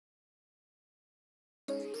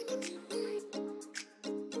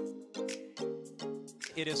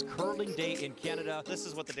It is curling day in Canada. This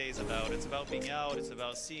is what the day is about. It's about being out. It's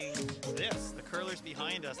about seeing this. The curlers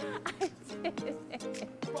behind us.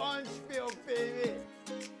 Bunchville, baby.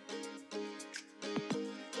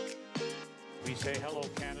 We say hello,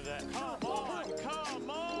 Canada. Come on, come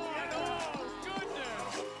on! Oh,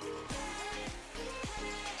 goodness!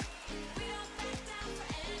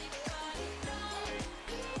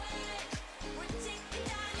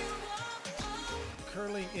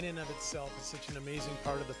 Curling in and of itself is such an amazing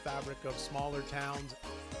part of the fabric of smaller towns.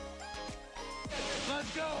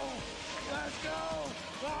 Let's go! Let's go!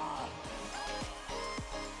 Ah!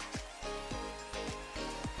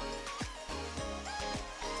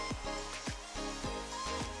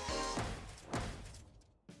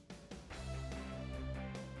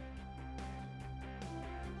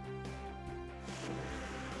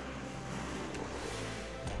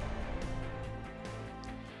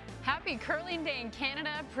 Happy Curling Day in Canada,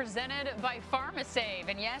 presented by PharmaSave.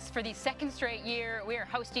 And yes, for the second straight year, we are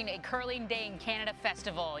hosting a Curling Day in Canada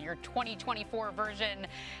festival. Your 2024 version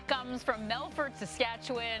comes from Melfort,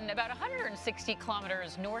 Saskatchewan, about 160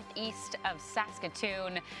 kilometers northeast of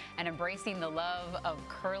Saskatoon, and embracing the love of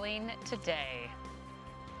curling today.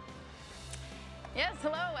 Yes,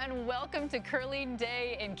 hello and welcome to Curling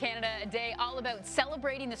Day in Canada, a day all about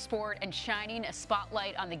celebrating the sport and shining a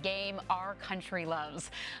spotlight on the game our country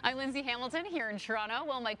loves. I'm Lindsay Hamilton here in Toronto,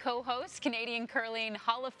 while my co-host, Canadian Curling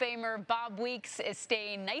Hall of Famer Bob Weeks, is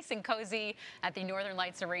staying nice and cozy at the Northern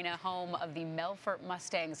Lights Arena, home of the Melfort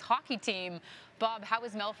Mustangs hockey team. Bob, how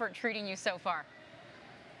is Melfort treating you so far?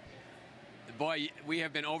 Boy, we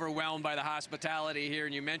have been overwhelmed by the hospitality here,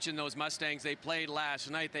 and you mentioned those Mustangs. They played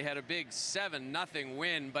last night. They had a big 7-0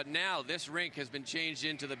 win, but now this rink has been changed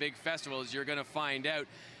into the big festival, as you're going to find out.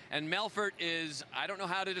 And Melfort is, I don't know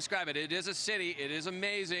how to describe it. It is a city. It is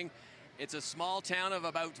amazing. It's a small town of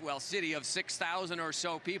about, well, city of 6,000 or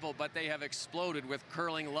so people, but they have exploded with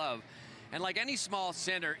curling love. And like any small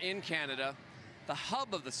center in Canada, the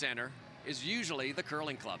hub of the center is usually the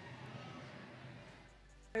curling club.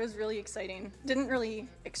 It was really exciting. Didn't really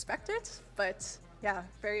expect it, but yeah,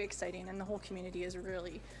 very exciting. And the whole community has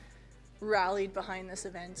really rallied behind this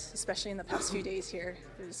event, especially in the past few days here.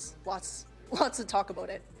 There's lots to talk about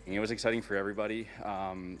it. It was exciting for everybody.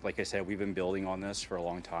 Like I said, we've been building on this for a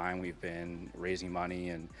long time. We've been raising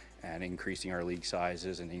money and increasing our league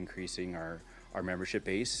sizes and increasing our membership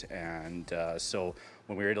base. And so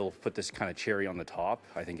when we were able to put this kind of cherry on the top,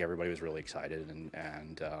 I think everybody was really excited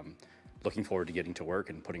and looking forward to getting to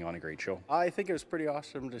work and putting on a great show. I think it was pretty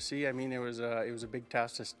awesome to see. I mean, it was a big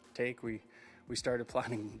task to take. We started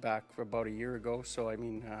planning back about a year ago, so I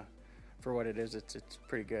mean, for what it is, it's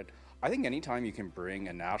pretty good. I think anytime you can bring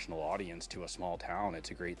a national audience to a small town,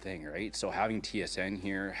 it's a great thing, right? So having TSN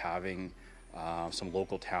here, having some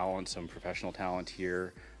local talent, some professional talent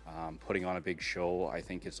here, putting on a big show, I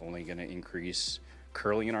think it's only going to increase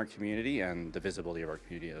curling in our community and the visibility of our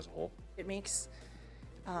community as a whole. It makes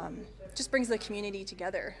just brings the community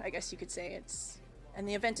together, I guess you could say. And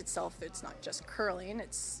the event itself, it's not just curling,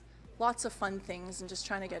 it's lots of fun things and just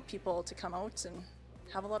trying to get people to come out and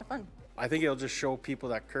have a lot of fun. I think it'll just show people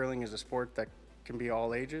that curling is a sport that can be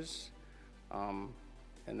all ages, and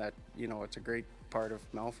that, you know, it's a great part of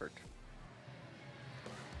Melfort.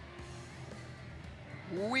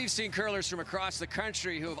 We've seen curlers from across the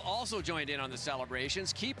country who have also joined in on the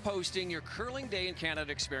celebrations. Keep posting your Curling Day in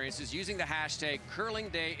Canada experiences using the hashtag Curling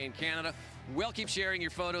Day in Canada. We'll keep sharing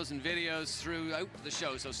your photos and videos throughout the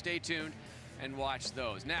show, so stay tuned and watch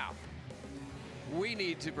those. Now, we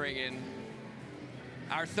need to bring in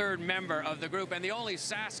our third member of the group and the only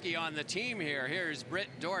Sasky on the team here. Here's Britt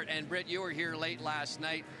Dort. And Britt, you were here late last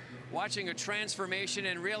night watching a transformation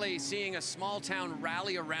and really seeing a small town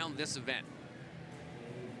rally around this event.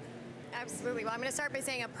 Absolutely. Well, I'm going to start by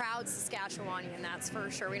saying a proud Saskatchewanian, that's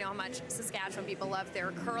for sure. We know how much Saskatchewan people love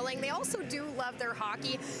their curling. They also do love their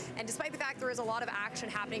hockey. And despite the fact there is a lot of action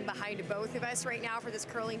happening behind both of us right now for this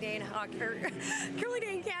Curling Day in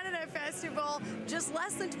Canada festival, just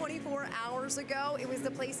less than 24 hours ago, it was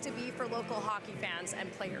the place to be for local hockey fans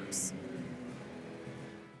and players.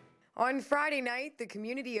 On Friday night, the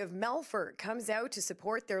community of Melfort comes out to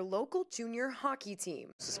support their local junior hockey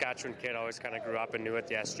team. Saskatchewan kid, always kind of grew up and knew what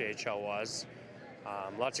the SJHL was.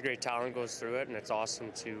 Lots of great talent goes through it, and it's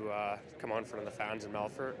awesome to come on in front of the fans in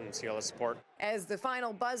Melfort and see all the support. As the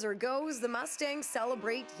final buzzer goes, the Mustangs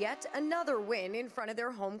celebrate yet another win in front of their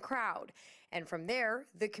home crowd. And from there,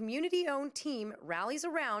 the community-owned team rallies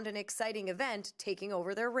around an exciting event taking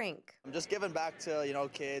over their rink. I'm just giving back to,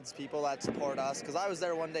 kids, people that support us, because I was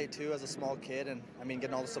there one day too as a small kid, and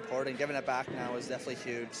getting all the support and giving it back now is definitely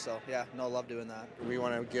huge. So yeah, love doing that. We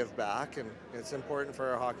want to give back, and it's important for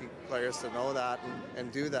our hockey players to know that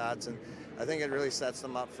and do that, and I think it really sets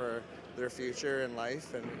them up for their future in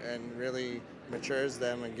life and really matures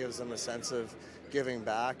them and gives them a sense of giving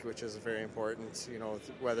back, which is very important,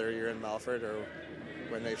 whether you're in Melfort or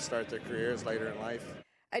when they start their careers later in life.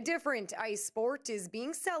 A different ice sport is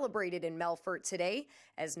being celebrated in Melfort today,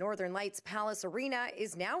 as Northern Lights Palace Arena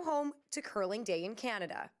is now home to Curling Day in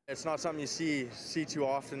Canada. It's not something you see too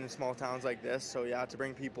often in small towns like this, so yeah, to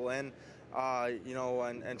bring people in,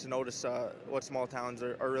 and to notice what small towns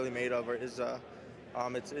are really made of is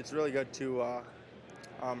it's really good to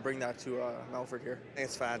bring that to Melfort here.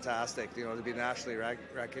 It's fantastic, to be nationally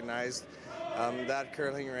recognized. That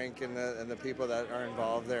curling rink and the people that are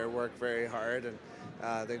involved there work very hard, and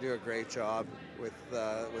they do a great job with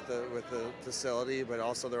the facility, but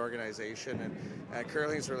also the organization. And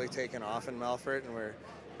curling's really taken off in Melfort,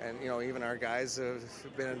 and even our guys have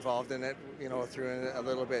been involved in it, through a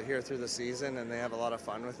little bit here through the season, and they have a lot of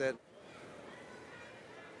fun with it.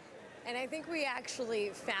 And I think we actually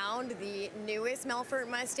found the newest Melfort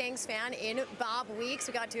Mustangs fan in Bob Weeks.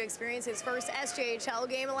 We got to experience his first SJHL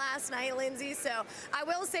game last night, Lindsay. So I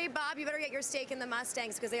will say, Bob, you better get your stake in the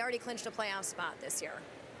Mustangs because they already clinched a playoff spot this year.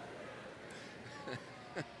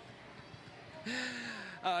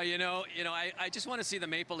 I just want to see the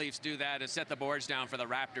Maple Leafs do that and set the boards down for the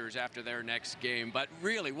Raptors after their next game. But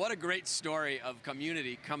really, what a great story of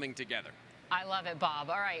community coming together. I love it, Bob.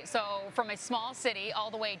 All right, so from a small city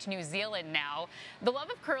all the way to New Zealand now, the love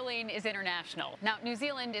of curling is international. Now, New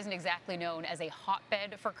Zealand isn't exactly known as a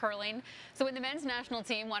hotbed for curling, so when the men's national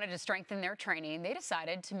team wanted to strengthen their training, they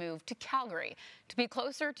decided to move to Calgary to be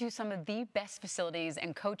closer to some of the best facilities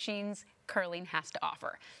and coachings curling has to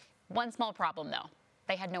offer. One small problem, though.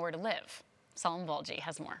 They had nowhere to live. Salim Valji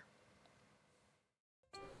has more.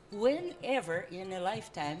 Whenever in a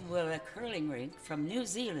lifetime will a curling rink from New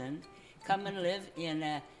Zealand come and live in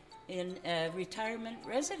a retirement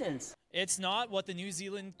residence? It's not what the New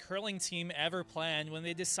Zealand curling team ever planned when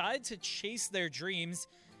they decided to chase their dreams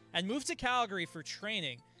and move to Calgary for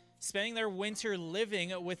training, spending their winter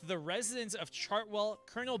living with the residents of Chartwell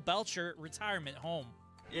Colonel Belcher Retirement Home.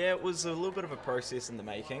 Yeah, it was a little bit of a process in the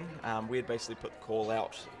making. We had basically put the call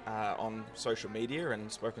out on social media and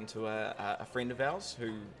spoken to a friend of ours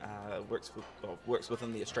who works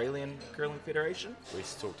within the Australian Curling Federation. We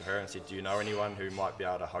talked to her and said, do you know anyone who might be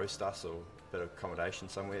able to host us or a bit of accommodation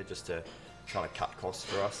somewhere just to kind of cut costs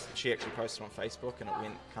for us? She actually posted on Facebook and it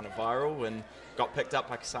went kind of viral and got picked up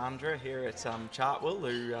by Cassandra here at Chartwell,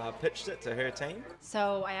 who pitched it to her team.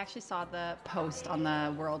 So I actually saw the post on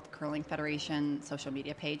the World Curling Federation social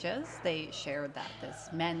media pages. They shared that this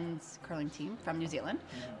men's curling team from New Zealand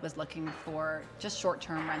was looking for just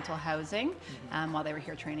short-term rental housing while they were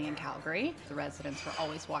here training in Calgary. The residents were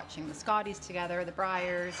always watching the Scotties together, the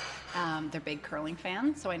Briars. They're big curling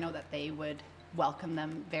fans, so I know that they would welcome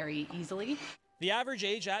them very easily. The average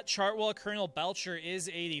age at Chartwell Colonel Belcher is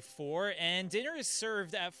 84, and dinner is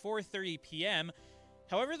served at 4:30 p.m.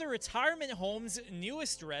 However, the retirement home's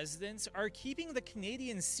newest residents are keeping the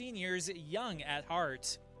Canadian seniors young at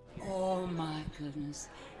heart. Oh my goodness,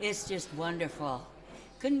 it's just wonderful.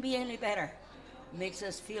 Couldn't be any better. Makes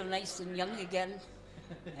us feel nice and young again,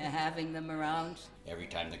 having them around. Every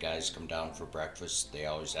time the guys come down for breakfast, they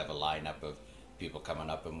always have a lineup of people coming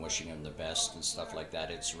up and wishing them the best and stuff like that.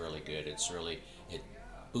 It's really good. It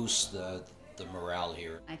boosts the morale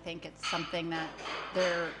here. I think it's something that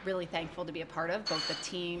they're really thankful to be a part of, both the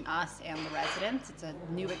team, us, and the residents. It's a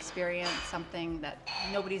new experience, something that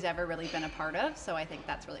nobody's ever really been a part of, so I think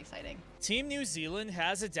that's really exciting. Team New Zealand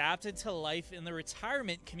has adapted to life in the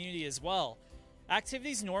retirement community as well.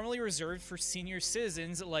 Activities normally reserved for senior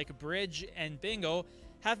citizens like bridge and bingo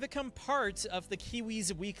have become part of the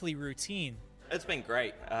Kiwis' weekly routine. It's been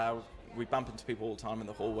great. We bump into people all the time in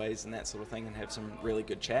the hallways and that sort of thing and have some really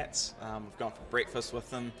good chats. We've gone for breakfast with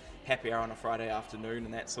them, happy hour on a Friday afternoon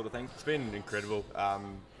and that sort of thing. It's been incredible.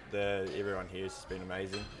 Everyone here has been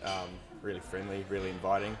amazing, really friendly, really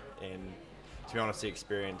inviting, and to be honest, the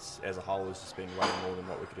experience as a whole has just been way more than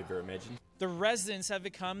what we could ever imagine. The residents have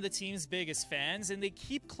become the team's biggest fans, and they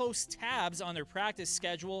keep close tabs on their practice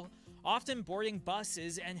schedule, often boarding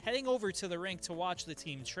buses and heading over to the rink to watch the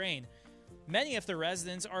team train. Many of the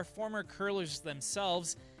residents are former curlers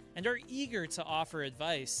themselves and are eager to offer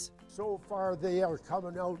advice. So far, they are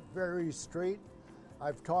coming out very straight.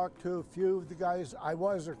 I've talked to a few of the guys. I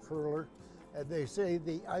was a curler. and they say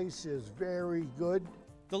the ice is very good.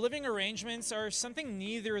 The living arrangements are something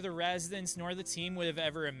neither the residents nor the team would have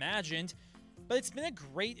ever imagined, but it's been a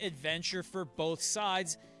great adventure for both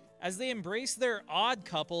sides as they embrace their odd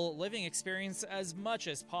couple living experience as much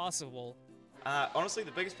as possible. Honestly,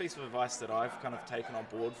 the biggest piece of advice that I've kind of taken on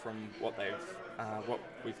board from what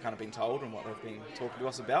we've kind of been told and what they've been talking to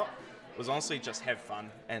us about was honestly just have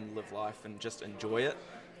fun and live life and just enjoy it.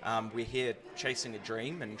 We're here chasing a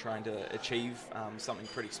dream and trying to achieve something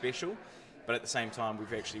pretty special, but at the same time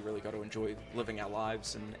we've actually really got to enjoy living our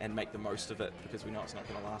lives and make the most of it because we know it's not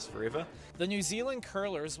going to last forever. The New Zealand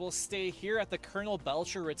curlers will stay here at the Colonel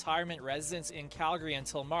Belcher Retirement Residence in Calgary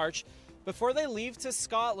until March before they leave to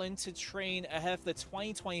Scotland to train ahead of the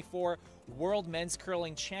 2024 World Men's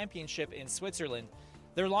Curling Championship in Switzerland.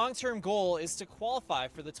 Their long-term goal is to qualify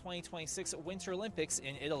for the 2026 Winter Olympics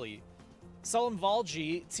in Italy. Salim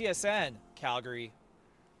Valji, TSN, Calgary.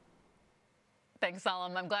 Thanks,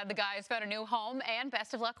 Salim. I'm glad the guys found a new home, and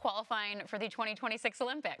best of luck qualifying for the 2026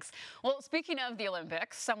 Olympics. Well, speaking of the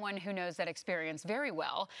Olympics, someone who knows that experience very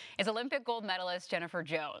well is Olympic gold medalist Jennifer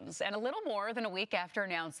Jones. And a little more than a week after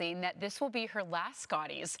announcing that this will be her last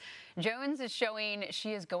Scotties, Jones is showing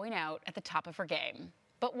she is going out at the top of her game.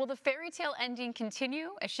 But will the fairy tale ending continue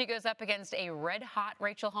as she goes up against a red-hot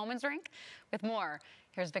Rachel Homan's rink? With more,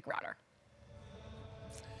 here's Vic Rauter.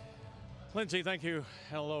 Lindsay, thank you.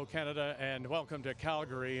 Hello, Canada, and welcome to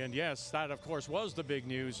Calgary. And yes, that, of course, was the big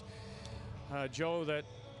news, Joe, that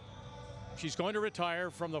she's going to retire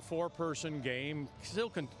from the four-person game, still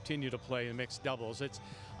continue to play in mixed doubles.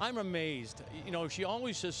 I'm amazed. You know, she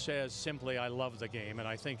always just says simply, I love the game, and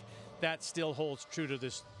I think that still holds true to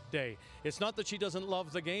this day. It's not that she doesn't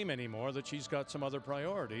love the game anymore, that she's got some other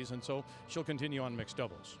priorities, and so she'll continue on mixed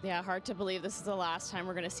doubles. Yeah, hard to believe this is the last time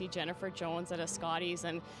we're going to see Jennifer Jones at a Scotties,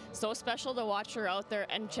 and so special to watch her out there.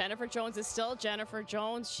 And Jennifer Jones is still Jennifer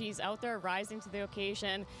Jones. She's out there rising to the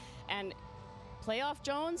occasion, and playoff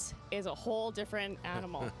Jones is a whole different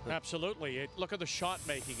animal. Absolutely. Look at the shot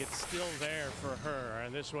making. It's still there for her,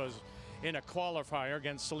 and this was in a qualifier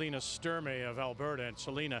against Selena Sturmey of Alberta, and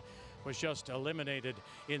Selena was just eliminated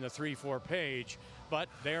in the 3-4 page, but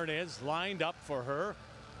there it is, lined up for her.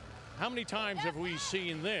 How many times have we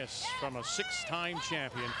seen this from a 6-time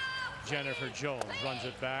champion? Jennifer Jones runs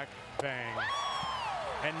it back, bang.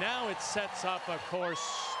 And now it sets up, of course,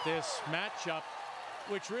 this matchup,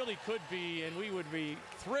 which really could be, and we would be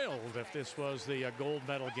thrilled if this was the gold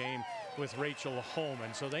medal game with Rachel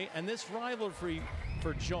Homan. So this rivalry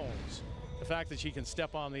for Jones, the fact that she can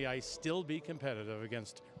step on the ice, still be competitive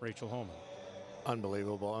against Rachel Homan.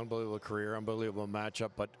 Unbelievable career, unbelievable matchup.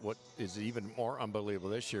 But what is even more unbelievable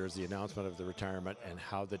this year is the announcement of the retirement and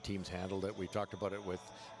how the teams handled it. We talked about it with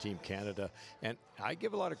Team Canada. And I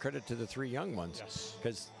give a lot of credit to the three young ones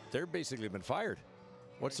because they're basically been fired.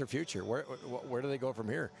 What's their future? Where do they go from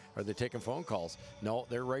here? Are they taking phone calls? No,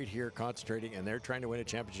 they're right here concentrating, and they're trying to win a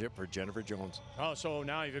championship for Jennifer Jones. Oh, so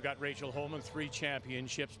now you've got Rachel Homan, 3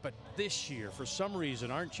 championships, but this year, for some reason,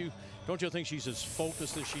 don't you think she's as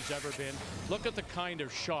focused as she's ever been? Look at the kind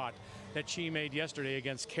of shot that she made yesterday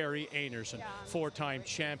against Carrie Einarson, 4-time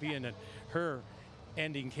champion, and her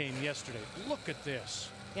ending came yesterday. Look at this.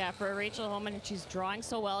 Yeah, for Rachel Homan, she's drawing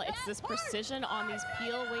so well. It's this precision on these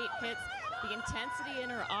peel weight hits. The intensity in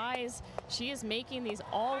her eyes, she is making these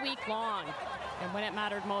all week long, and when it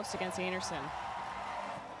mattered most against Einarson.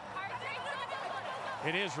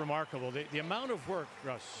 It is remarkable, the amount of work,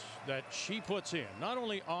 Russ, that she puts in, not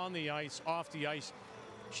only on the ice, off the ice.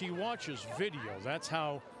 She watches video. That's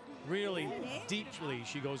how really deeply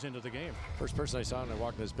she goes into the game. First person I saw when I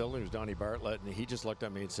walked in this building was Donnie Bartlett, and he just looked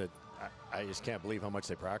at me and said, I just can't believe how much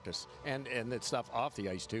they practice. And it's stuff off the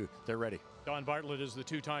ice, too. They're ready. Don Bartlett is the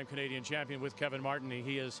 2-time Canadian champion with Kevin Martin.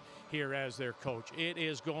 He is here as their coach. It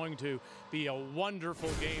is going to be a wonderful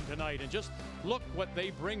game tonight. And just look what they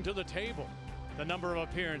bring to the table. The number of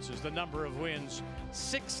appearances, the number of wins.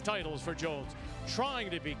 6 titles for Jones, trying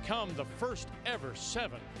to become the first ever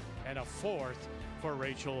 7, and a 4th for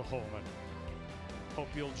Rachel Homan. Hope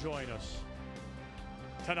you'll join us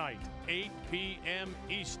tonight, 8 p.m.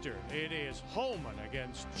 Eastern. It is Homan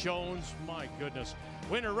against Jones. My goodness.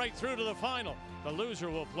 Winner right through to the final. The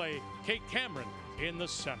loser will play Kate Cameron in the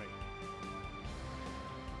semi.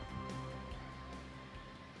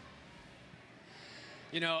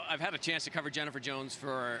 You know, I've had a chance to cover Jennifer Jones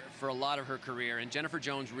for a lot of her career, and Jennifer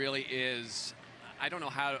Jones really is, I don't know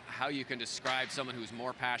how you can describe someone who's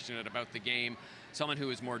more passionate about the game, someone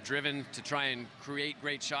who is more driven to try and create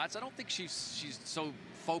great shots. I don't think she's so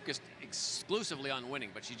focused exclusively on winning,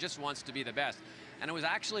 but she just wants to be the best. And it was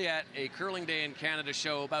actually at a Curling Day in Canada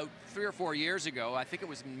show about 3 or 4 years ago. I think it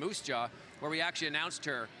was in Moose Jaw, where we actually announced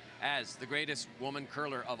her as the greatest woman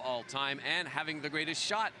curler of all time and having the greatest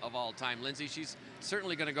shot of all time. Lindsay, she's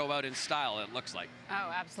certainly going to go out in style, it looks like.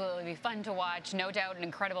 Oh, absolutely. Be fun to watch. No doubt an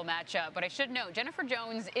incredible matchup. But I should note, Jennifer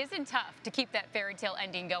Jones isn't tough to keep that fairy tale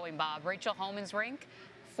ending going, Bob. Rachel Homan's rink,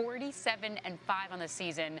 47-5 on the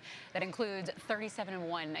season. That includes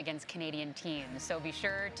 37-1 against Canadian teams. So be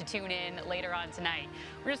sure to tune in later on tonight.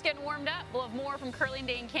 We're just getting warmed up. We'll have more from Curling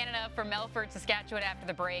Day in Canada from Melfort, Saskatchewan after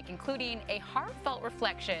the break, including a heartfelt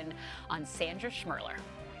reflection on Sandra Schmirler.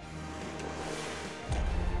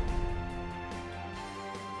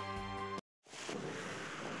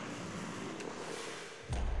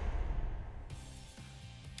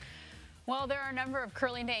 Well, there are a number of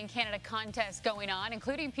Curling Day in Canada contests going on,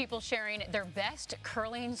 including people sharing their best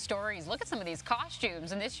curling stories. Look at some of these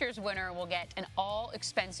costumes, and this year's winner will get an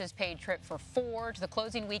all-expenses-paid trip for 4 to the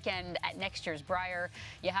closing weekend at next year's Briar.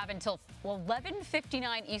 You have until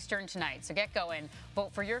 11:59 Eastern tonight, so get going.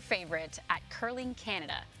 Vote for your favorite at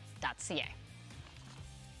curlingcanada.ca.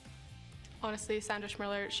 Honestly, Sandra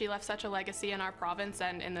Schmirler, she left such a legacy in our province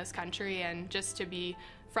and in this country, and just to be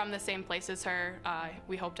from the same place as her,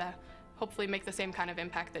 we hope to hopefully make the same kind of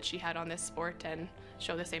impact that she had on this sport and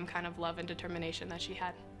show the same kind of love and determination that she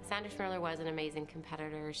had. Sandra Schmirler was an amazing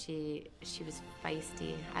competitor. She was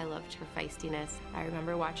feisty. I loved her feistiness. I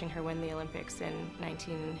remember watching her win the Olympics in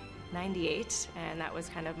 1998, and that was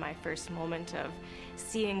kind of my first moment of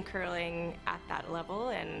seeing curling at that level,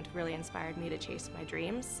 and really inspired me to chase my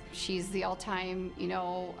dreams. She's the all-time,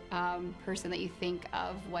 person that you think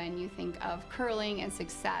of when you think of curling and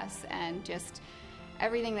success, and just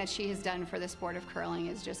everything that she has done for the sport of curling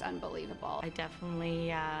is just unbelievable. I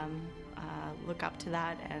definitely look up to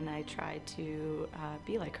that, and I try to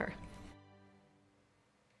be like her.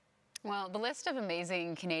 Well, the list of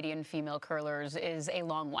amazing Canadian female curlers is a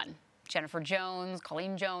long one. Jennifer Jones,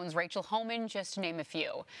 Colleen Jones, Rachel Homan, just to name a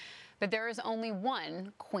few. But there is only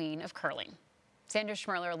one queen of curling. Sandra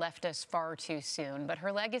Schmirler left us far too soon, but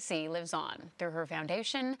her legacy lives on through her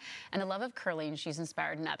foundation and the love of curling she's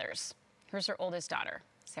inspired in others. Here's her oldest daughter,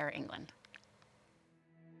 Sarah England.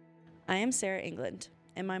 I am Sarah England,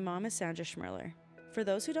 and my mom is Sandra Schmirler. For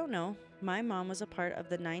those who don't know, my mom was a part of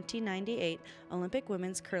the 1998 Olympic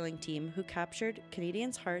women's curling team who captured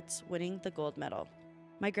Canadians' hearts, winning the gold medal.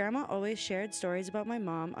 My grandma always shared stories about my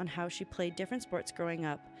mom on how she played different sports growing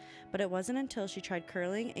up, but it wasn't until she tried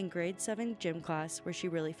curling in grade 7 gym class where she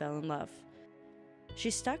really fell in love. She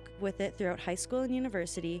stuck with it throughout high school and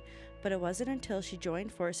university, but it wasn't until she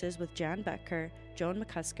joined forces with Jan Becker, Joan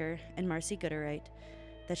McCusker, and Marcy Gooderite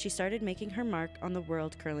that she started making her mark on the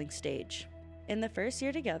world curling stage. In the first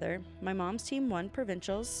year together, my mom's team won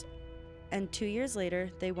provincials, and 2 years later,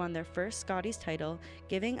 they won their first Scotties title,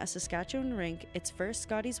 giving a Saskatchewan rink its first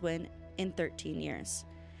Scotties win in 13 years.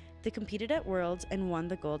 They competed at Worlds and won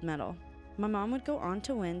the gold medal. My mom would go on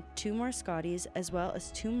to win 2 more Scotties as well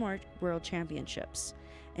as 2 more World Championships.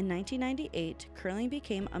 In 1998, curling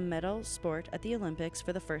became a medal sport at the Olympics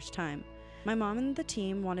for the first time. My mom and the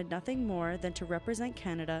team wanted nothing more than to represent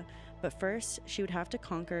Canada, but first she would have to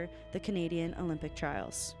conquer the Canadian Olympic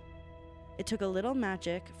trials. It took a little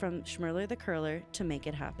magic from Schmirler the curler to make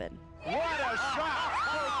it happen. What a shot!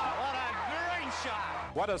 What a great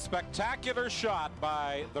shot! What a spectacular shot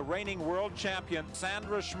by the reigning world champion,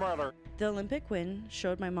 Sandra Schmirler. The Olympic win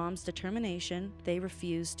showed my mom's determination. They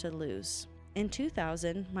refused to lose. In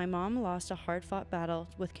 2000, my mom lost a hard-fought battle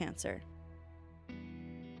with cancer.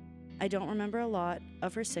 I don't remember a lot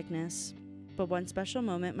of her sickness, but one special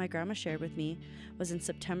moment my grandma shared with me was in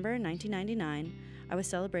September 1999. I was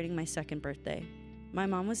celebrating my 2nd birthday. My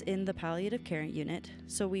mom was in the palliative care unit,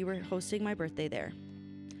 so we were hosting my birthday there.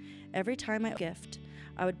 Every time I got a gift,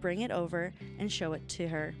 I would bring it over and show it to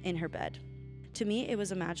her in her bed. To me, it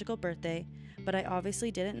was a magical birthday, but I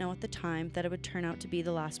obviously didn't know at the time that it would turn out to be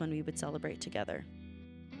the last one we would celebrate together.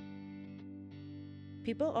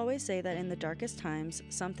 People always say that in the darkest times,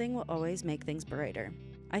 something will always make things brighter.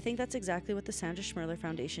 I think that's exactly what the Sandra Schmirler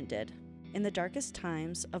Foundation did. In the darkest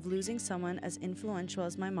times of losing someone as influential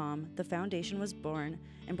as my mom, the foundation was born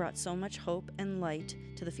and brought so much hope and light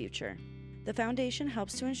to the future. The foundation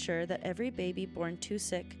helps to ensure that every baby born too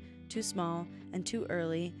sick, too small, and too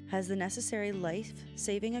early has the necessary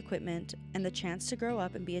life-saving equipment and the chance to grow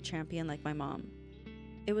up and be a champion like my mom.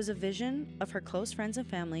 It was a vision of her close friends and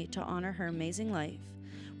family to honor her amazing life,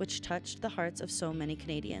 which touched the hearts of so many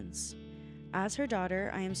Canadians. As her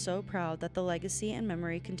daughter, I am so proud that the legacy and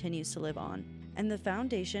memory continues to live on, and the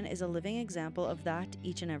foundation is a living example of that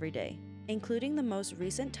each and every day. Including the most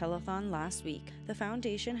recent telethon last week, the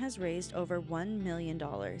foundation has raised over $1 million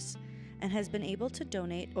and has been able to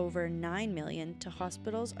donate over $9 million to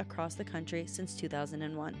hospitals across the country since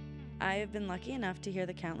 2001. I have been lucky enough to hear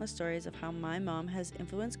the countless stories of how my mom has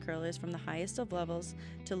influenced curlers from the highest of levels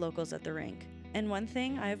to locals at the rink. And one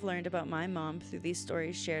thing I have learned about my mom through these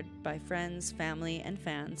stories shared by friends, family, and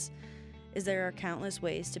fans is there are countless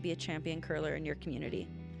ways to be a champion curler in your community.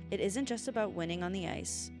 It isn't just about winning on the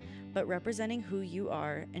ice, but representing who you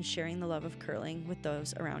are and sharing the love of curling with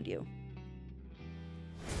those around you.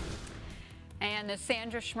 And the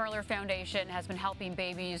Sandra Schmirler Foundation has been helping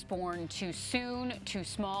babies born too soon, too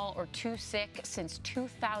small, or too sick since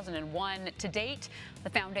 2001. To date, the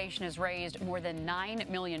foundation has raised more than $9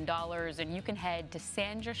 million, and you can head to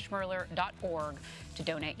sandraschmirler.org to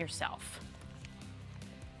donate yourself.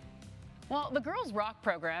 Well, the Girls Rock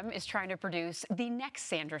program is trying to produce the next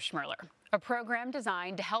Sandra Schmirler, a program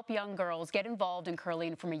designed to help young girls get involved in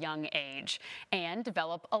curling from a young age and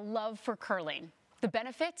develop a love for curling. The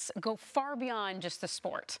benefits go far beyond just the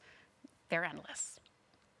sport. They're endless.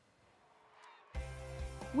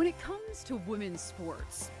 When it comes to women's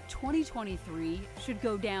sports, 2023 should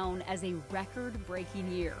go down as a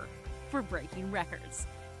record-breaking year for breaking records.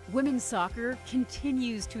 Women's soccer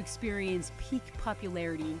continues to experience peak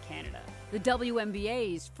popularity in Canada. The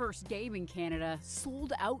WNBA's first game in Canada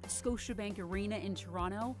sold out Scotiabank Arena in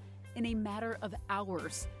Toronto in a matter of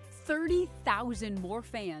hours. 30,000 more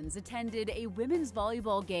fans attended a women's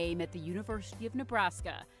volleyball game at the University of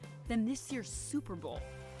Nebraska than this year's Super Bowl.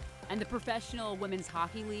 And the Professional Women's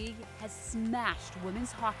Hockey League has smashed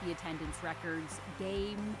women's hockey attendance records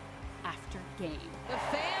game after game. The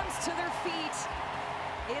fans to their feet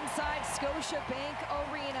inside Scotiabank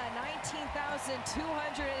Arena.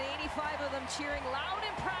 19,285 of them cheering loud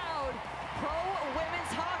and proud. Pro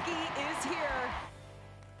women's hockey is here.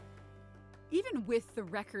 Even with the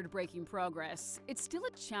record-breaking progress, it's still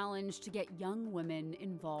a challenge to get young women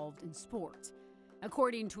involved in sport.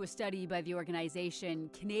 According to a study by the organization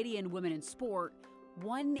Canadian Women in Sport,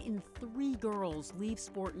 1 in 3 girls leave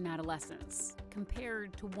sport in adolescence,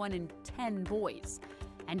 compared to 1 in 10 boys.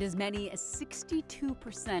 And as many as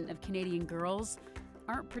 62% of Canadian girls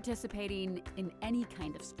aren't participating in any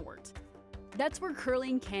kind of sport. That's where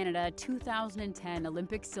Curling Canada 2010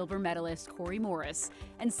 Olympic silver medalist Corey Morris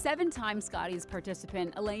and 7-time Scotties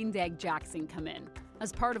participant Elaine Dagg-Jackson come in.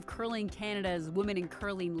 As part of Curling Canada's Women in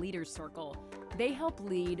Curling Leaders Circle, they help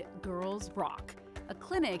lead Girls Rock, a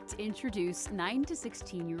clinic to introduce 9 to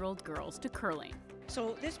 16-year-old girls to curling.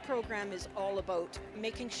 So this program is all about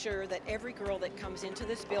making sure that every girl that comes into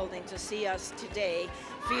this building to see us today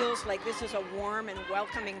feels like this is a warm and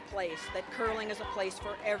welcoming place, that curling is a place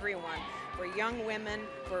for everyone, for young women,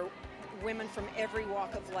 for women from every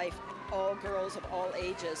walk of life, all girls of all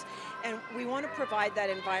ages. And we want to provide that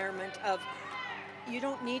environment of, you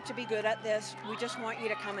don't need to be good at this, we just want you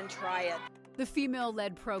to come and try it. The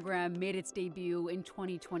female-led program made its debut in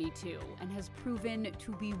 2022 and has proven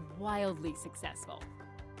to be wildly successful.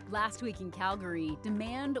 Last week in Calgary,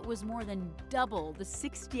 demand was more than double the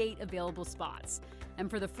 68 available spots. And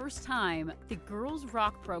for the first time, the Girls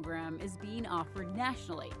Rock program is being offered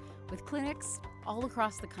nationally, with clinics all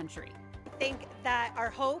across the country. I think that our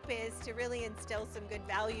hope is to really instill some good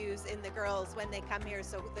values in the girls when they come here.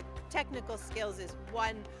 So the technical skills is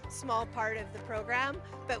one small part of the program,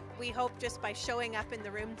 but we hope just by showing up in the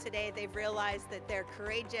room today, they've realized that they're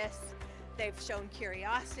courageous, they've shown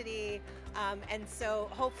curiosity, and so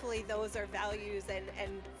hopefully those are values and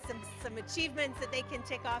some achievements that they can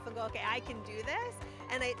tick off and go, okay, I can do this.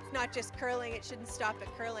 And it's not just curling, it shouldn't stop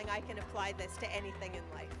at curling, I can apply this to anything in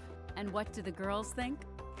life. And what do the girls think?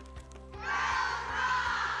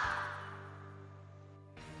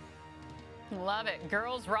 Love it.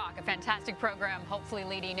 Girls Rock, a fantastic program, hopefully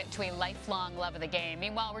leading to a lifelong love of the game.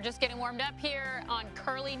 Meanwhile, we're just getting warmed up here on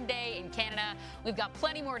Curling Day in Canada. We've got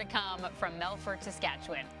plenty more to come from Melfort,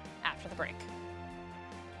 Saskatchewan after the break.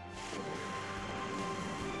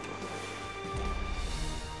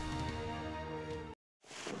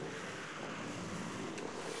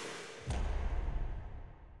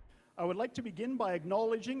 I would like to begin by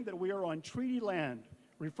acknowledging that we are on treaty land,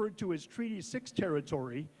 referred to as Treaty 6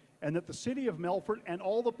 territory, and that the city of Melfort and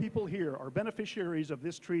all the people here are beneficiaries of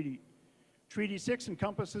this treaty. Treaty 6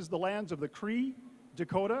 encompasses the lands of the Cree,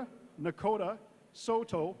 Dakota, Nakota,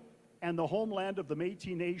 Saulteaux, and the homeland of the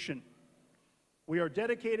Métis Nation. We are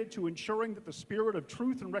dedicated to ensuring that the spirit of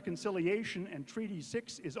truth and reconciliation and Treaty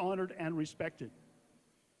 6 is honored and respected.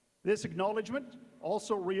 This acknowledgement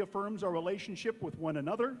also reaffirms our relationship with one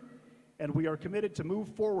another, and we are committed to move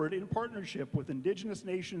forward in partnership with Indigenous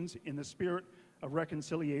nations in the spirit of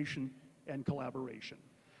reconciliation and collaboration.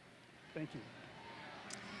 Thank you.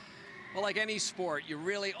 Well, like any sport, you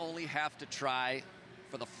really only have to try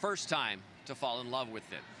for the first time to fall in love with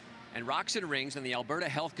it. And Rocks and Rings and the Alberta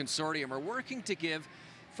Health Consortium are working to give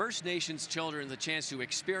First Nations children the chance to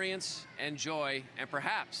experience, enjoy, and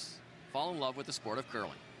perhaps fall in love with the sport of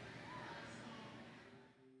curling.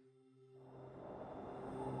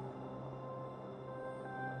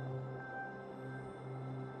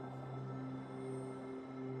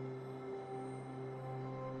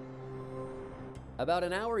 About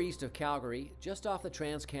an hour east of Calgary, just off the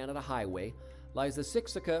Trans-Canada Highway, lies the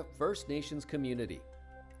Siksika First Nations community.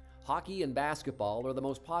 Hockey and basketball are the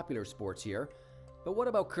most popular sports here, but what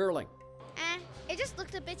about curling? It just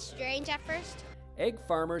looked a bit strange at first. Egg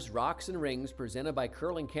Farmers Rocks and Rings, presented by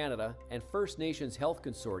Curling Canada and First Nations Health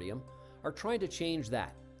Consortium, are trying to change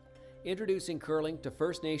that. Introducing curling to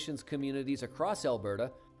First Nations communities across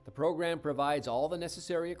Alberta, the program provides all the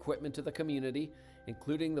necessary equipment to the community,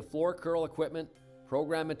 including the floor curl equipment,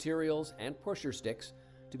 program materials, and pusher sticks,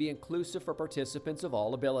 to be inclusive for participants of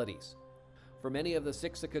all abilities. For many of the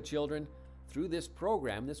Siksika children, through this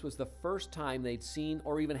program, this was the first time they'd seen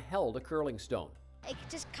or even held a curling stone. It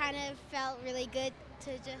just kind of felt really good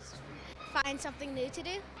to just find something new to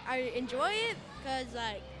do. I enjoy it because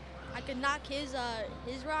I could knock his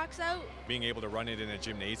rocks out. Being able to run it in a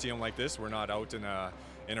gymnasium like this, we're not out in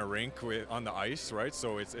a rink on the ice, right?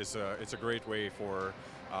 So it's a great way for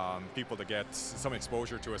people to get some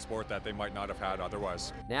exposure to a sport that they might not have had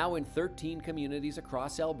otherwise. Now in 13 communities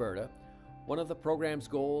across Alberta, one of the program's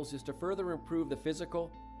goals is to further improve the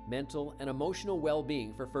physical, mental, and emotional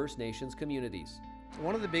well-being for First Nations communities.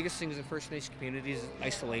 One of the biggest things in First Nation communities is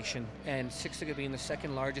isolation, and Siksika being the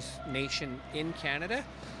second largest nation in Canada,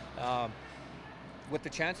 with the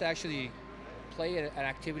chance to actually play an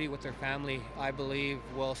activity with their family, I believe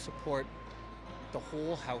will support the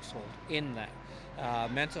whole household in that.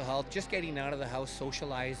 Mental health, just getting out of the house,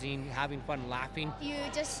 socializing, having fun, laughing. You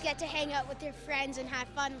just get to hang out with your friends and have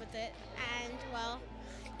fun with it, and well,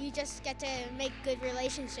 you just get to make good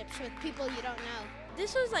relationships with people you don't know.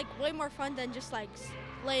 This was way more fun than just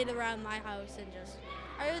laying around my house and just.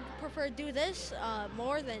 I would prefer to do this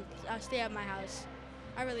more than stay at my house.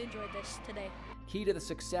 I really enjoyed this today. Key to the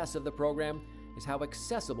success of the program is how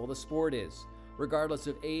accessible the sport is. Regardless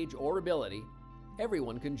of age or ability,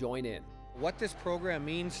 everyone can join in. What this program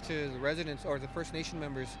means to the residents or the First Nation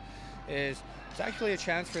members is it's actually a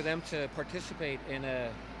chance for them to participate in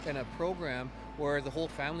a program where the whole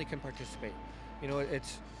family can participate. You know, it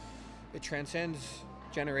transcends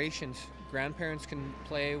generations. Grandparents can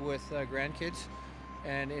play with grandkids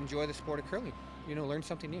and enjoy the sport of curling. You know, learn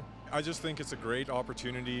something new. I just think it's a great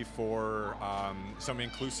opportunity for some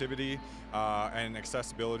inclusivity and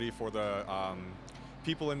accessibility for the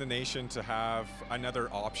people in the nation to have another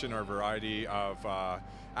option or variety of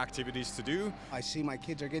activities to do. I see my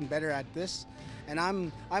kids are getting better at this, and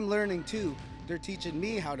I'm learning too. They're teaching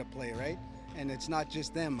me how to play, right? And it's not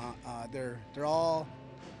just them. They're all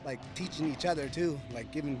teaching each other too,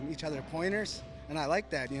 giving each other pointers, and I like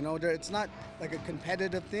that. You know, it's not like a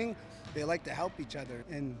competitive thing. They like to help each other,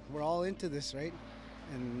 and we're all into this, right?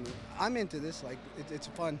 And I'm into this. It's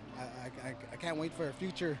fun. I can't wait for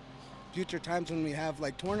future times when we have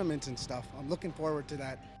tournaments and stuff. I'm looking forward to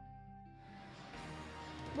that.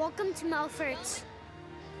 Welcome to Melfort.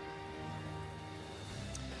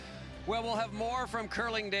 Well, we'll have more from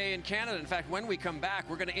Curling Day in Canada. In fact, when we come back,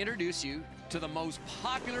 we're going to introduce you to the most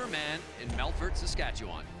popular man in Melfort,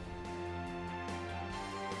 Saskatchewan.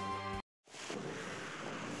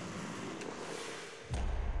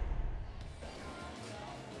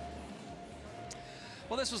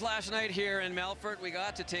 Well, this was last night here in Melfort. We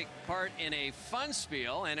got to take part in a fun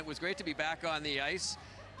spiel, and it was great to be back on the ice.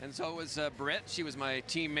 And so was Britt. She was my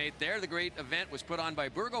teammate there. The great event was put on by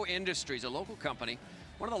Burgo Industries, a local company.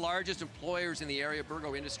 One of the largest employers in the area.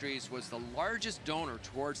 Burgo Industries was the largest donor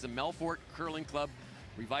towards the Melfort Curling Club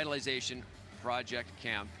Revitalization Project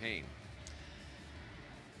campaign.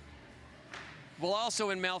 Well, also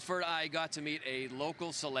in Melfort, I got to meet a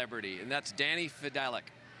local celebrity, and that's Danny Fidelic.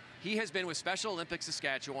 He has been with Special Olympics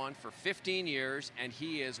Saskatchewan for 15 years, and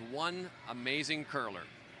he is one amazing curler.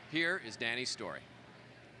 Here is Danny's story.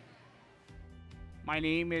 My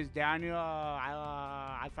name is Daniel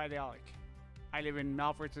Fidelic. I live in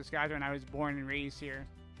Melfort, Saskatchewan. I was born and raised here.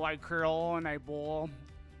 I curl and I bowl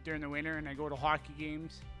during the winter, and I go to hockey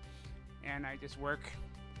games, and I just work.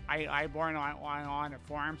 I born on a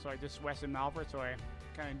farm, so I just west of Melfort, so I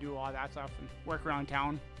kind of do all that stuff and work around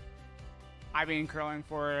town. I've been curling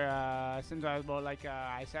for since I was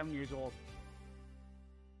about 7 years old.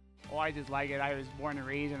 Oh, I just like it. I was born and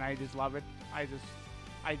raised, and I just love it.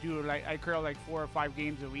 I curl like 4 or 5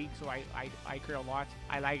 games a week, so I curl lots.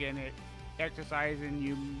 I like it, and it exercise, and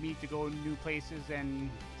you meet to go new places and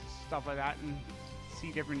stuff like that, and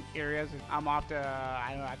see different areas. I'm off to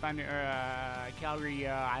Calgary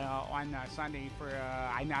on Sunday for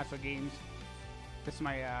national games. This is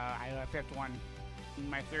my 5th one.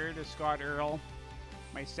 My 3rd is Scott Earl.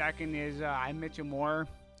 My 2nd is Mitchell Moore.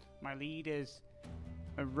 My lead is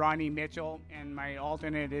Ronnie Mitchell, and my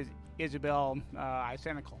alternate is Isabel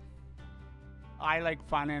Senecal. I like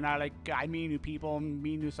fun, and I meet new people,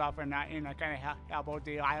 meet new stuff, and I kind of help out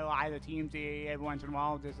the teams every once in a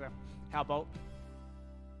while, just to help out.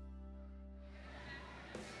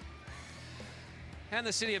 And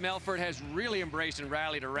the city of Melfort has really embraced and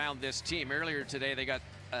rallied around this team. Earlier today, they got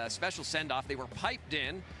a special send-off. They were piped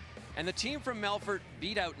in, and the team from Melfort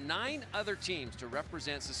beat out 9 other teams to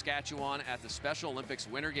represent Saskatchewan at the Special Olympics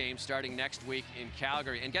Winter Games starting next week in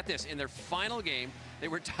Calgary. And get this, in their final game, they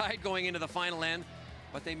were tied going into the final end,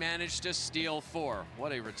 but they managed to steal 4.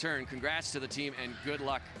 What a return. Congrats to the team, and good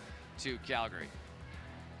luck to Calgary.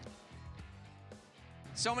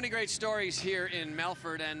 So many great stories here in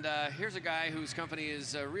Melfort, and here's a guy whose company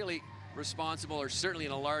is really responsible, or certainly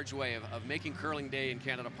in a large way, of making Curling Day in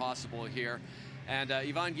Canada possible here. And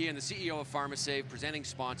Yvonne Guillen, the CEO of PharmaSave, presenting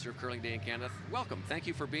sponsor of Curling Day in Canada. Welcome. Thank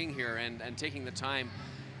you for being here and taking the time.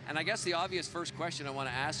 And I guess the obvious first question I want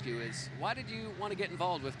to ask you is, why did you want to get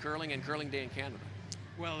involved with curling and Curling Day in Canada?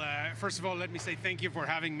 Well, first of all, let me say thank you for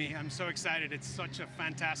having me. I'm so excited. It's such a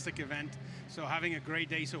fantastic event. So having a great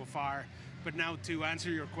day so far. But now to answer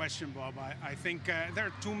your question, Bob, I think there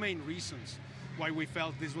are 2 main reasons why we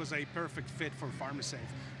felt this was a perfect fit for PharmaSave.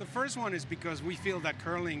 The first one is because we feel that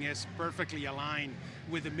curling is perfectly aligned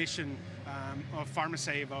with the mission of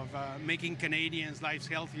PharmaSave of making Canadians' lives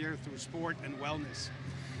healthier through sport and wellness.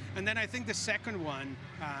 And then I think the second one,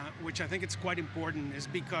 which I think it's quite important, is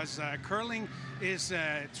because curling is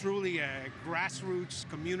truly a grassroots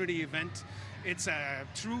community event. It's a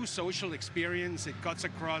true social experience. It cuts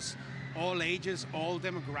across all ages, all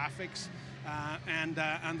demographics, and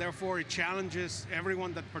therefore it challenges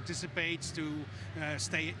everyone that participates to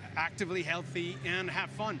stay actively healthy and have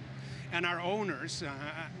fun. And our owners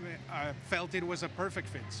felt it was a perfect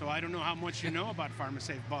fit. So I don't know how much you know about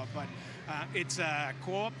PharmaSave, Bob, but it's a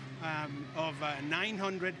co-op of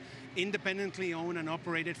 900 independently owned and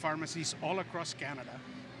operated pharmacies all across Canada.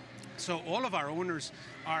 So all of our owners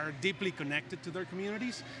are deeply connected to their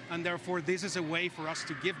communities, and therefore this is a way for us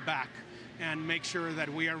to give back and make sure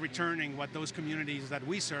that we are returning what those communities that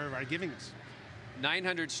we serve are giving us.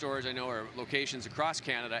 900 stores, I know, are locations across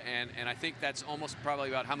Canada, and I think that's almost probably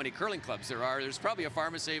about how many curling clubs there are. There's probably a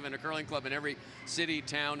PharmaSave and a curling club in every city,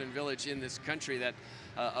 town, and village in this country that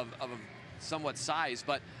of a somewhat size.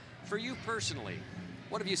 But for you personally,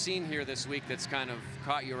 what have you seen here this week that's kind of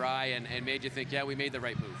caught your eye and made you think, yeah, we made the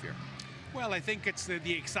right move here? Well, I think it's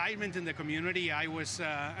the excitement in the community. I was,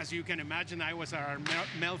 as you can imagine, I was at our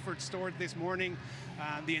Melfort store this morning.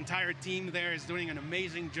 The entire team there is doing an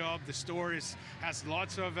amazing job. The store has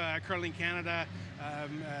lots of Curling Canada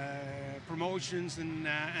promotions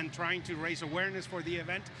and trying to raise awareness for the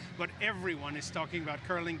event. But everyone is talking about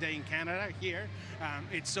Curling Day in Canada here.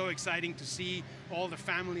 It's so exciting to see all the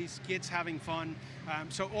families, kids having fun.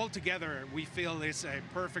 So altogether, we feel it's a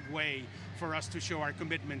perfect way for us to show our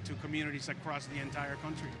commitment to communities across the entire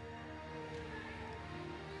country.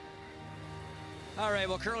 All right,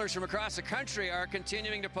 well, curlers from across the country are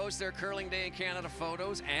continuing to post their Curling Day in Canada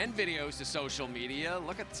photos and videos to social media.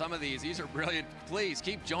 Look at some of these. These are brilliant. Please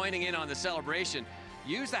keep joining in on the celebration.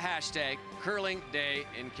 Use the hashtag Curling Day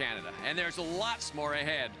in Canada. And there's lots more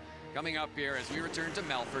ahead coming up here as we return to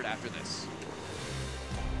Melfort after this.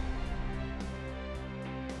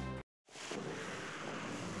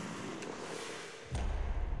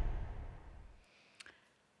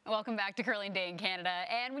 Welcome back to Curling Day in Canada.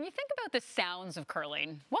 And when you think about the sounds of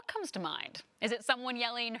curling, what comes to mind? Is it someone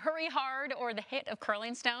yelling, "Hurry hard," or the hit of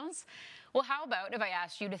curling stones? Well, how about if I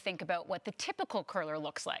asked you to think about what the typical curler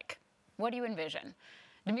looks like? What do you envision?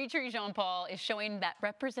 Dimitri Jean-Paul is showing that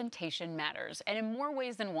representation matters, and in more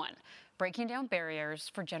ways than one, breaking down barriers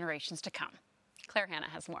for generations to come. Claire Hanna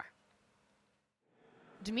has more.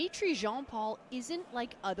 Dimitri Jean-Paul isn't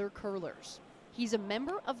like other curlers. He's a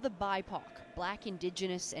member of the BIPOC, Black,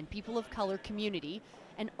 Indigenous, and People of Color community,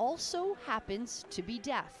 and also happens to be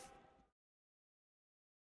deaf.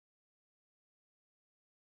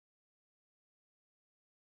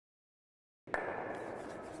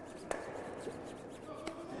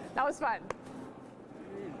 That was fun.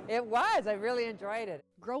 It was. I really enjoyed it.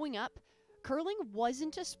 Growing up, curling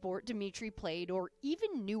wasn't a sport Dimitri played or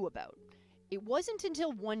even knew about. It wasn't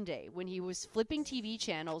until one day when he was flipping TV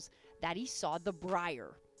channels that he saw the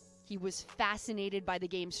Briar. He was fascinated by the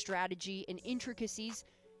game's strategy and intricacies.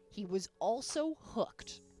 He was also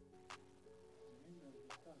hooked.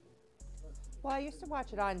 Well, I used to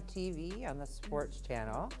watch it on TV on the sports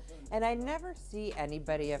channel, and I never see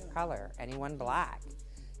anybody of color, anyone black.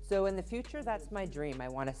 So in the future, that's my dream. I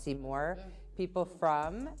want to see more people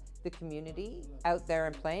from the community out there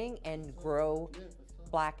and playing and grow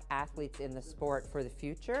black athletes in the sport for the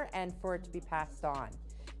future and for it to be passed on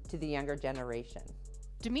to the younger generation.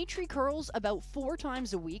 Dimitri curls about 4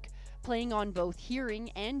 times a week, playing on both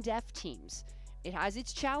hearing and deaf teams. It has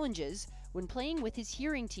its challenges. When playing with his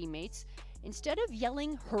hearing teammates, instead of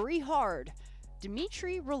yelling "hurry hard,"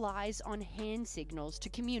 Dimitri relies on hand signals to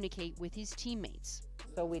communicate with his teammates.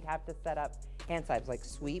 So we'd have to set up hand signs like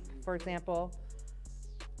sweep, for example,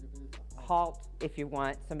 halt if you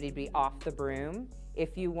want somebody to be off the broom.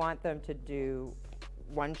 If you want them to do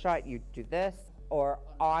one shot, you do this, or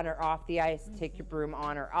on or off the ice, take your broom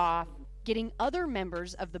on or off. Getting other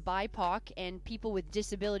members of the BIPOC and people with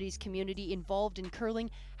disabilities community involved in curling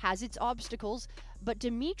has its obstacles, but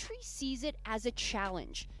Dimitri sees it as a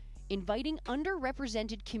challenge, inviting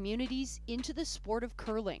underrepresented communities into the sport of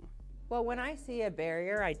curling. Well, when I see a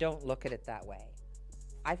barrier, I don't look at it that way.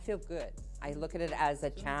 I feel good. I look at it as a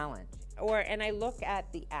challenge. And I look at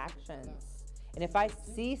the actions. And if I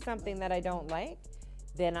see something that I don't like,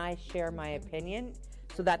 then I share my opinion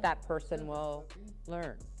so that that person will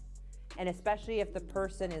learn. And especially if the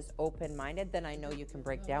person is open-minded, then I know you can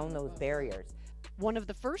break down those barriers. One of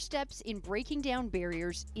the first steps in breaking down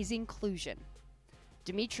barriers is inclusion.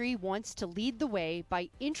 Dimitri wants to lead the way by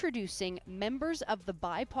introducing members of the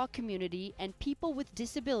BIPOC community and people with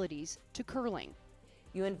disabilities to curling.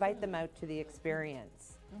 You invite them out to the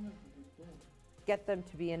experience. Get them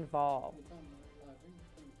to be involved.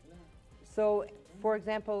 So, for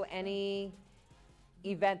example, any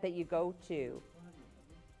event that you go to,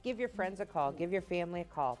 give your friends a call, give your family a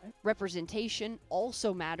call. Representation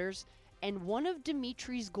also matters, and one of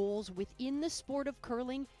Dimitri's goals within the sport of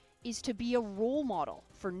curling is to be a role model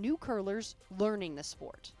for new curlers learning the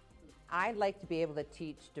sport. I'd like to be able to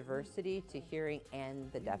teach diversity to hearing and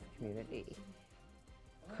the deaf community,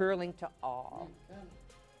 curling to all.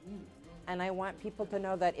 And I want people to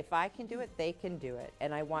know that if I can do it, they can do it,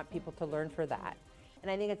 and I want people to learn for that.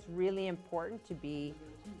 And I think it's really important to be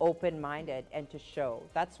open-minded and to show.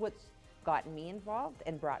 That's what's gotten me involved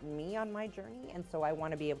and brought me on my journey, and so I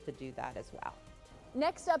want to be able to do that as well.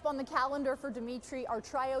 Next up on the calendar for Dimitri are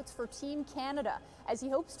tryouts for Team Canada, as he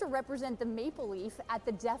hopes to represent the Maple Leaf at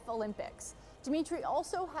the Deaf Olympics. Dimitri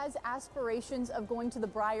also has aspirations of going to the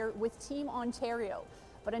Briar with Team Ontario.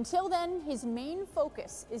 But until then, his main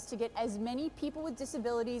focus is to get as many people with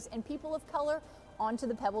disabilities and people of color onto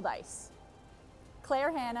the pebbled ice.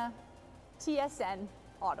 Claire Hanna, TSN,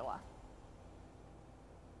 Ottawa.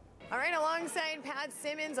 All right, alongside Pat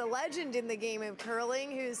Simmons, a legend in the game of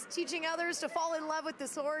curling, who's teaching others to fall in love with the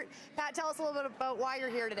sport. Pat, tell us a little bit about why you're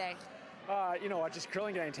here today. You know what, just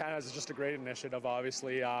Curling Day in Canada is just a great initiative,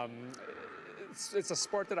 obviously. It's a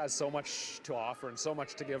sport that has so much to offer and so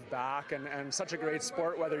much to give back, and such a great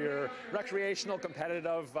sport, whether you're recreational,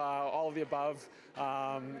 competitive, all of the above.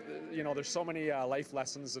 You know, there's so many life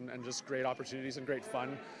lessons and just great opportunities and great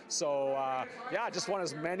fun. So yeah, I just want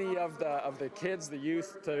as many of the kids, the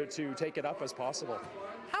youth, to take it up as possible.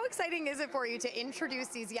 How exciting is it for you to introduce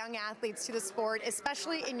these young athletes to the sport,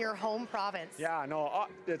 especially in your home province? Yeah, no,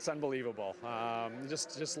 it's unbelievable.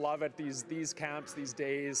 Just love it. These camps, these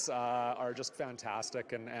days are just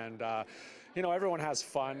fantastic, and you know, everyone has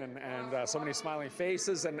fun and so many smiling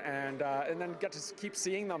faces, and then get to keep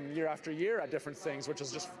seeing them year after year at different things, which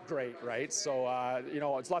is just great, right? So you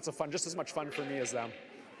know, it's lots of fun, just as much fun for me as them.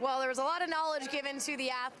 Well, there was a lot of knowledge given to the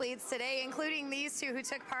athletes today, including these two who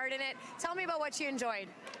took part in it. Tell me about what you enjoyed.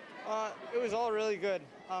 It was all really good.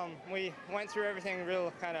 We went through everything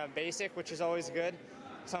real kind of basic, which is always good.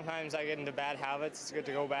 Sometimes I get into bad habits. It's good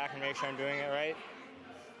to go back and make sure I'm doing it right.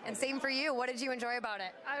 And same for you. What did you enjoy about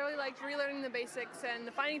it? I really liked relearning the basics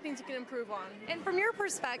and finding things you can improve on. And from your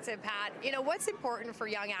perspective, Pat, you know, what's important for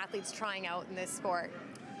young athletes trying out in this sport?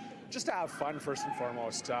 Just to have fun first and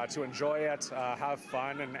foremost, to enjoy it, have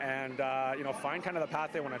fun, and you know, find kind of the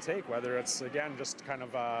path they want to take, whether it's, again, just kind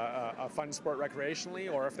of a fun sport recreationally,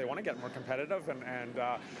 or if they want to get more competitive and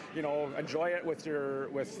you know, enjoy it with your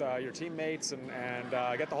teammates and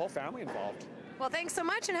get the whole family involved. Well, thanks so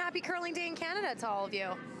much, and happy Curling Day in Canada to all of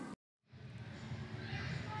you.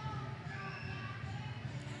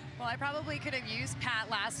 Well, I probably could have used Pat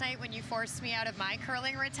last night when you forced me out of my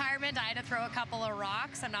curling retirement. I had to throw a couple of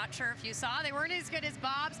rocks. I'm not sure if you saw. They weren't as good as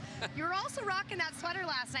Bob's. You were also rocking that sweater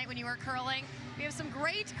last night when you were curling. We have some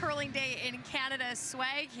great Curling Day in Canada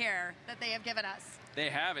swag here that they have given us. They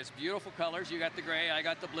have. It's beautiful colors. You got the gray, I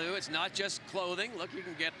got the blue. It's not just clothing. Look, you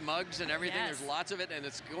can get mugs and everything. Yes. There's lots of it, and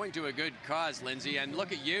it's going to a good cause, Lindsay. And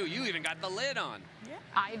look at you. You even got the lid on. Yeah.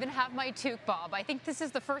 I even have my toque, Bob. I think this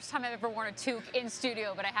is the first time I've ever worn a toque in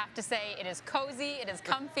studio, but I have to say it is cozy, it is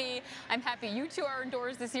comfy. I'm happy you two are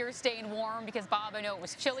indoors this year staying warm because, Bob, I know it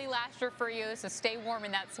was chilly last year for you, so stay warm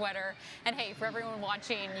in that sweater. And hey, for everyone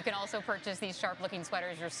watching, you can also purchase these sharp-looking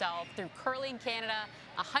sweaters yourself through Curling Canada.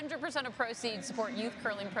 100% of proceeds support youth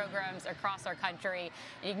curling programs across our country.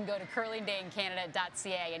 And you can go to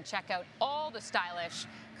curlingdayincanada.ca and check out all the stylish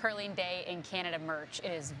Curling Day in Canada merch.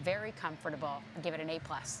 It is very comfortable. I'll give it an A+.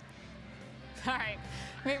 All right.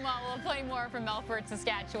 Meanwhile, we'll have plenty more from Melfort,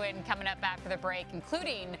 Saskatchewan coming up after the break,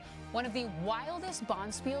 including one of the wildest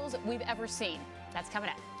bonspiels we've ever seen. That's coming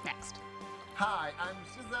up next. Hi, I'm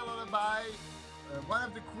Giselle Lullaby, one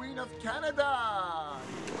of the Queen of Canada.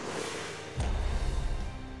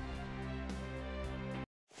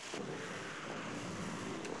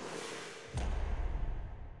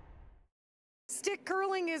 Stick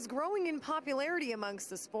curling is growing in popularity amongst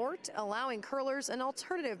the sport, allowing curlers an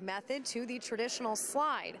alternative method to the traditional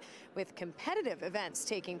slide, with competitive events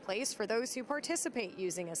taking place for those who participate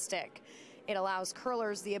using a stick. It allows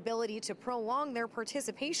curlers the ability to prolong their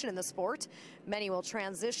participation in the sport. Many will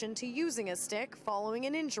transition to using a stick following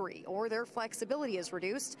an injury, or their flexibility is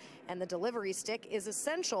reduced, and the delivery stick is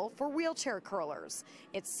essential for wheelchair curlers.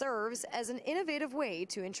 It serves as an innovative way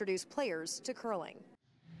to introduce players to curling.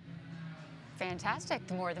 Fantastic.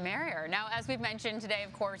 The more the merrier. Now, as we've mentioned today,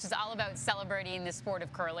 of course, is all about celebrating the sport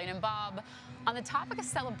of curling. And Bob, on the topic of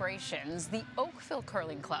celebrations, the Oakville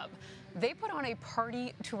Curling Club, they put on a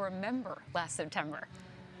party to remember last September.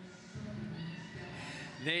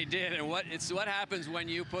 They did, and it's what happens when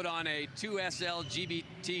you put on a 2SL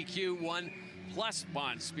GBTQ1 plus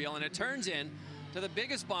bonspiel, and it turns in to the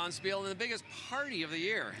biggest bonspiel and the biggest party of the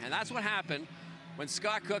year. And that's what happened when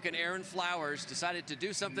Scott Cook and Aaron Flowers decided to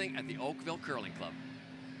do something at the Oakville Curling Club.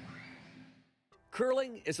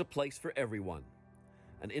 Curling is a place for everyone.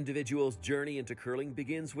 An individual's journey into curling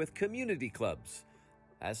begins with community clubs.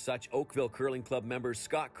 As such, Oakville Curling Club members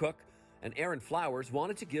Scott Cook and Aaron Flowers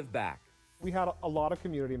wanted to give back. We had a lot of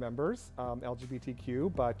community members,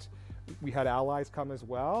 LGBTQ, but we had allies come as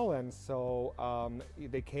well, and so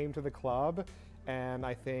they came to the club. And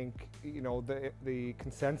I think, you know, the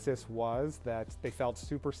consensus was that they felt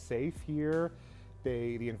super safe here.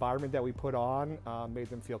 The environment that we put on made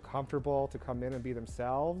them feel comfortable to come in and be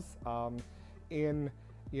themselves in,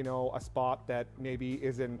 you know, a spot that maybe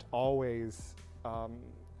isn't always,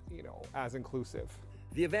 you know, as inclusive.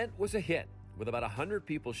 The event was a hit, with about 100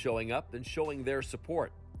 people showing up and showing their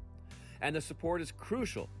support. And the support is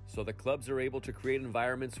crucial, so the clubs are able to create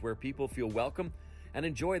environments where people feel welcome and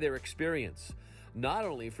enjoy their experience, not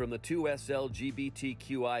only from the 2SL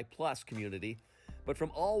GBTQI plus community, but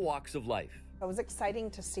from all walks of life. It was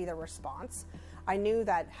exciting to see the response. I knew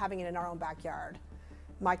that having it in our own backyard,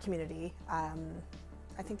 my community,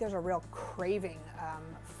 I think there's a real craving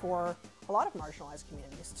for a lot of marginalized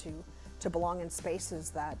communities to belong in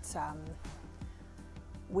spaces that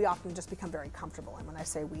we often just become very comfortable in. When I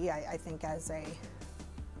say we, I think as a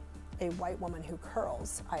white woman who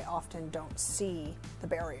curls, I often don't see the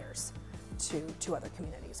barriers to other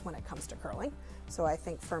communities when it comes to curling. So I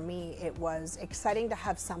think for me, it was exciting to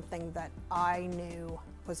have something that I knew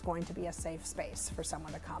was going to be a safe space for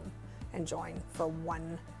someone to come and join for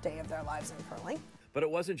one day of their lives in curling. But it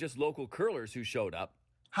wasn't just local curlers who showed up.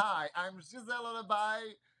 Hi, I'm Giselle Lullaby,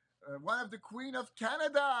 one of the Queen of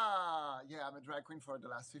Canada. Yeah, I'm a drag queen for the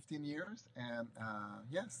last 15 years, and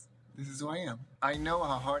yes, this is who I am. I know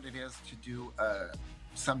how hard it is to do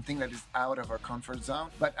something that is out of our comfort zone,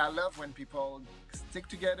 but I love when people stick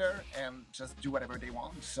together and just do whatever they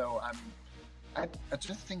want. So I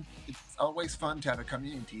just think it's always fun to have a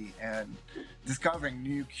community, and discovering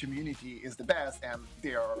new community is the best, and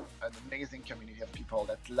they are an amazing community of people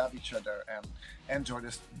that love each other and enjoy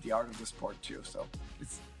the art of the sport too. So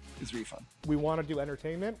it's really fun. We want to do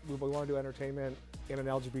entertainment. We want to do entertainment in an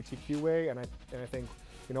LGBTQ way, and I think,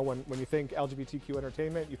 you know, when you think LGBTQ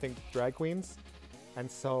entertainment, you think drag queens. And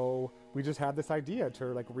so we just had this idea to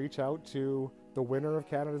like reach out to the winner of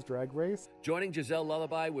Canada's Drag Race. Joining Giselle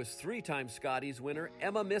Lullaby was 3-time Scotties winner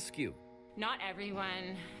Emma Miskew. Not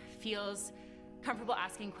everyone feels comfortable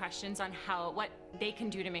asking questions on what they can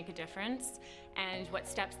do to make a difference and what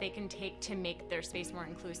steps they can take to make their space more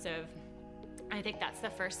inclusive. I think that's the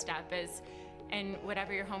first step is, and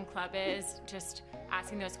whatever your home club is, just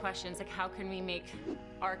asking those questions, like how can we make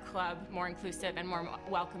our club more inclusive and more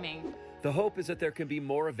welcoming? The hope is that there can be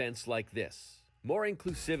more events like this, more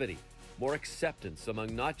inclusivity, more acceptance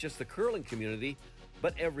among not just the curling community,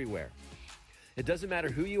 but everywhere. It doesn't matter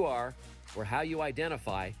who you are or how you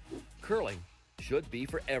identify, curling should be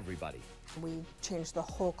for everybody. We changed the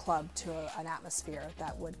whole club to an atmosphere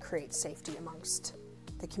that would create safety amongst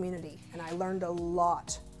the community. And I learned a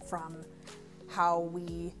lot from how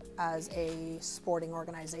we, as a sporting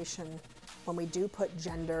organization, when we do put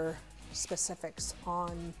gender specifics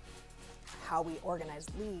on how we organize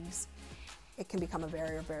leagues, it can become a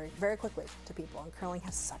barrier very quickly to people. And curling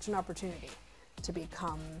has such an opportunity to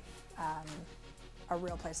become a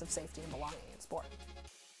real place of safety and belonging in sport.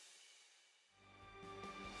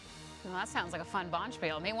 Well, that sounds like a fun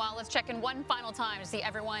bonspiel. Meanwhile, let's check in one final time to see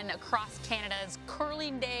everyone across Canada's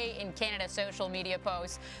Curling Day in Canada social media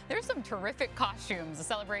posts. There's some terrific costumes. The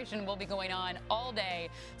celebration will be going on all day,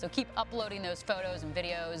 so keep uploading those photos and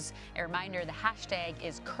videos. A reminder, the hashtag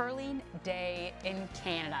is Curling Day in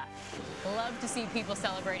Canada. Love to see people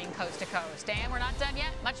celebrating coast to coast. And we're not done yet.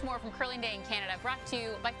 Much more from Curling Day in Canada, brought to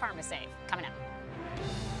you by PharmaSave. Coming up.